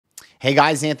Hey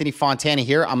guys, Anthony Fontana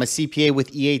here. I'm a CPA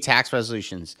with EA Tax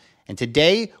Resolutions. And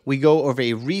today we go over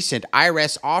a recent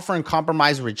IRS Offer and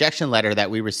Compromise Rejection Letter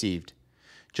that we received.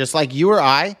 Just like you or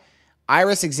I,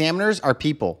 IRS examiners are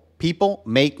people. People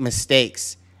make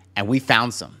mistakes, and we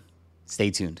found some.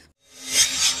 Stay tuned.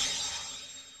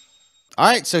 All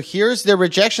right, so here's the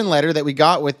rejection letter that we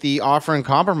got with the offer and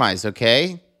compromise,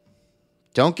 okay?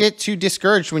 Don't get too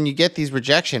discouraged when you get these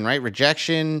rejection, right?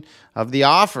 Rejection of the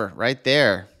offer right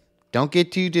there. Don't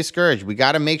get too discouraged. We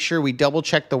got to make sure we double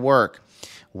check the work.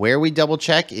 Where we double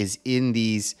check is in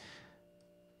these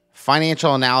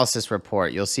financial analysis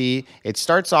report. You'll see it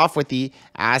starts off with the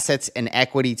assets and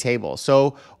equity table.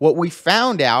 So what we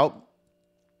found out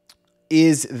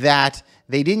is that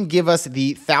they didn't give us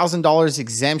the $1,000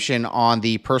 exemption on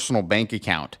the personal bank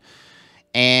account.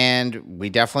 And we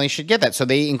definitely should get that. So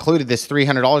they included this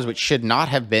 $300, which should not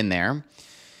have been there.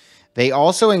 They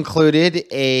also included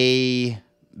a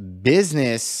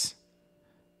business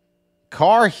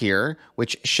car here,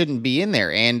 which shouldn't be in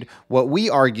there. And what we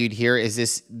argued here is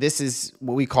this is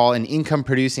what we call an income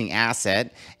producing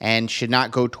asset and should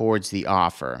not go towards the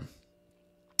offer.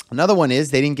 Another one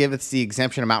is they didn't give us the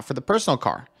exemption amount for the personal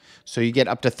car. So you get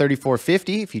up to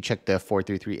 $3,450 if you check the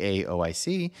 433A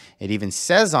OIC. It even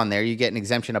says on there you get an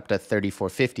exemption up to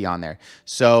 $3,450 on there.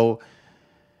 So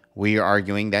we are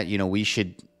arguing that, we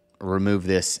should remove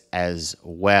this as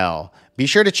well. Be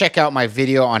sure to check out my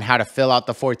video on how to fill out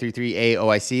the 433A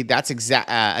OIC. That's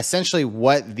essentially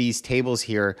what these tables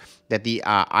here that the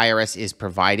IRS is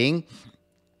providing,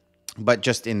 but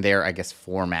just in their,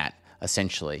 format,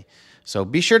 essentially. So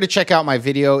be sure to check out my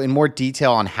video in more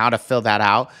detail on how to fill that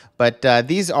out. But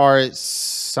these are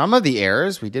some of the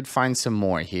errors. We did find some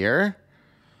more here.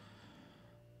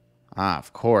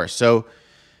 Of course. So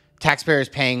taxpayers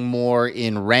paying more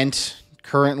in rent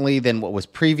currently than what was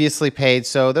previously paid.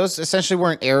 So those essentially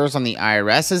weren't errors on the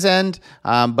IRS's end,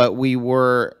 but we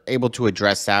were able to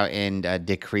address that and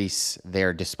decrease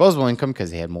their disposable income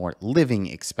because they had more living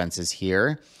expenses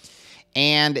here.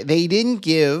 And they didn't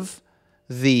give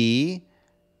the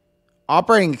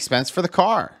operating expense for the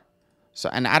car. So,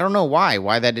 and I don't know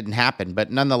why that didn't happen, but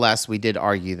nonetheless, we did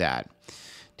argue that.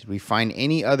 Did we find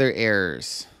any other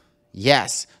errors?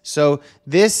 Yes. So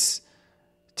this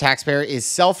taxpayer is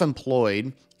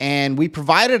self-employed and we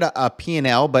provided a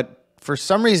P&L, but for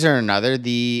some reason or another,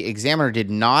 the examiner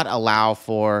did not allow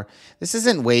for, this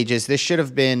isn't wages. This should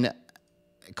have been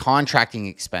contracting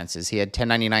expenses. He had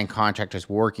 1099 contractors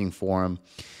working for him.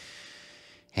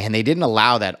 And they didn't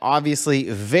allow that. Obviously,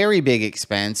 very big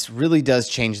expense, really does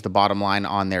change the bottom line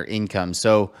on their income.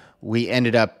 So we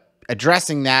ended up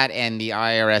addressing that, and the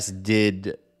IRS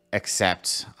did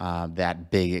accept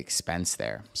that big expense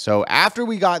there. So after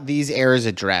we got these errors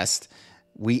addressed,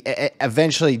 we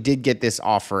eventually did get this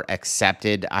offer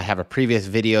accepted. I have a previous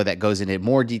video that goes into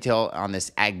more detail on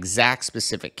this exact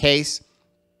specific case.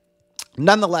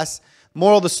 Nonetheless,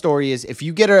 moral of the story is if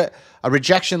you get a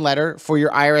rejection letter for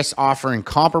your IRS offer and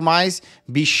compromise,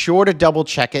 be sure to double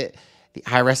check it. The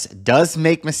IRS does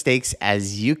make mistakes,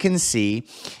 as you can see,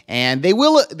 and they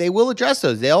will address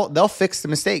those. They'll fix the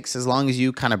mistakes as long as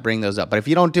you kind of bring those up. But if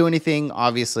you don't do anything,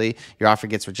 obviously your offer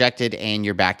gets rejected and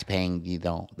you're back to paying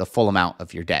the full amount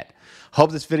of your debt.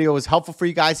 Hope this video was helpful for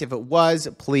you guys. If it was,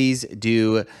 please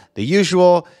do the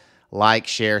usual: like,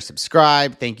 share,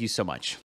 subscribe. Thank you so much.